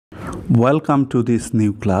Welcome to this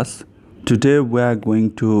new class. Today we are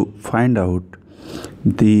going to find out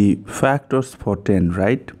the factors for 10,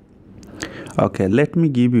 right? Okay, let me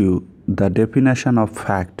give you the definition of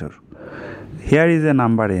factor. Here is a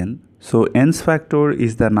number n. So n's factor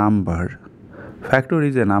is the number. Factor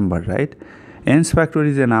is a number, right? N's factor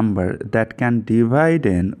is a number that can divide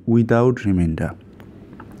n without remainder.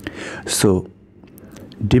 So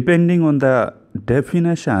depending on the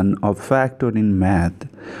definition of factor in math,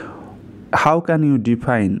 how can you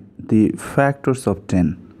define the factors of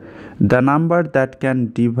 10? The number that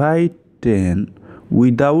can divide 10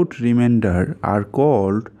 without remainder are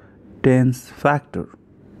called 10's factor.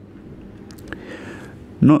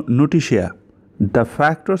 Notice here, the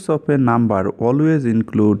factors of a number always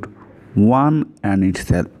include 1 and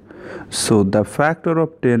itself. So the factor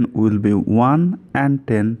of 10 will be 1 and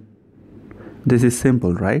 10. This is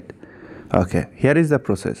simple, right? Okay, here is the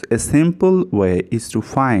process. A simple way is to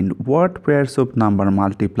find what pairs of number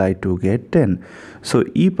multiply to get 10. So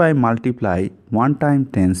if I multiply 1 times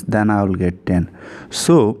 10, then I will get 10.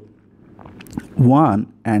 So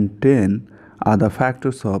 1 and 10 are the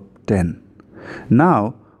factors of 10.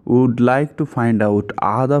 Now we would like to find out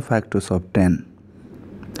other factors of 10.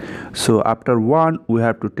 So after 1 we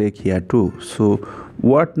have to take here 2. So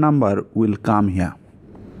what number will come here?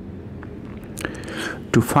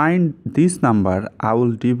 To find this number, I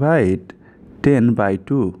will divide 10 by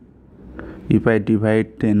 2. If I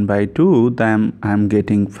divide 10 by 2, then I am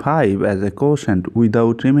getting 5 as a quotient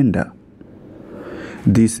without remainder.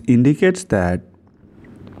 This indicates that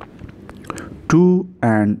 2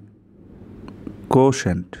 and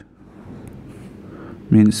quotient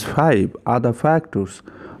means 5 are the factors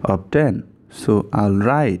of 10. So I'll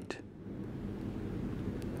write.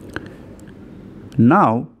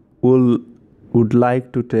 Now we'll would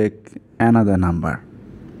like to take another number.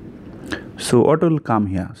 So what will come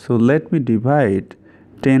here? So let me divide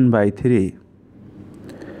 10 by 3.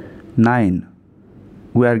 9.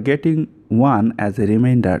 We are getting 1 as a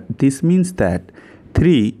remainder. This means that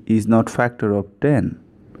 3 is not factor of 10,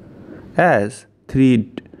 as 3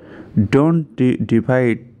 don't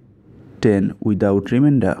divide 10 without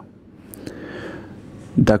remainder.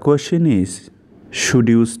 The question is, should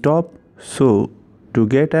you stop? So to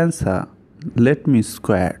get answer, let me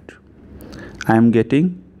square it. I am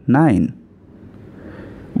getting 9,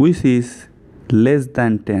 which is less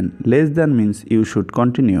than 10. Less than means you should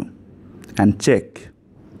continue and check.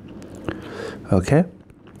 Okay.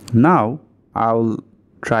 Now I will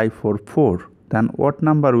try for 4. Then what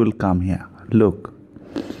number will come here? Look.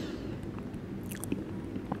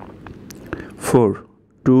 4,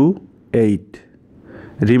 2, 8.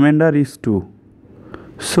 Remainder is 2.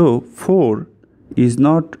 So 4 is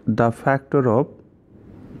not the factor of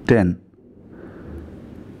 10.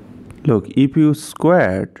 Look, if you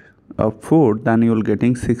squared of 4, then you will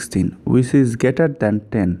getting 16, which is greater than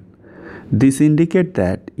 10. This indicates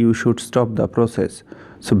that you should stop the process.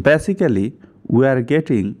 So basically, we are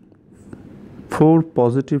getting 4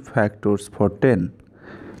 positive factors for 10.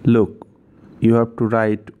 Look, you have to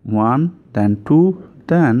write 1, then 2,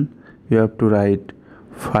 then you have to write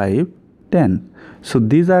 5, 10. So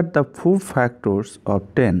these are the 4 factors of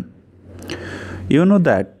 10. You know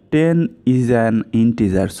that 10 is an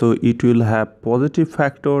integer, so it will have positive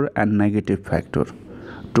factor and negative factor.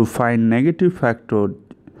 To find negative factor,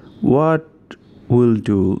 what we'll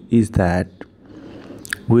do is that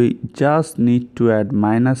we just need to add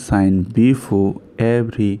minus sign before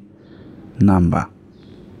every number.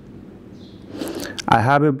 I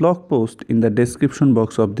have a blog post in the description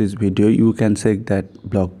box of this video. You can check that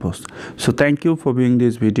blog post. So thank you for viewing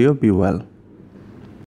this video. Be well.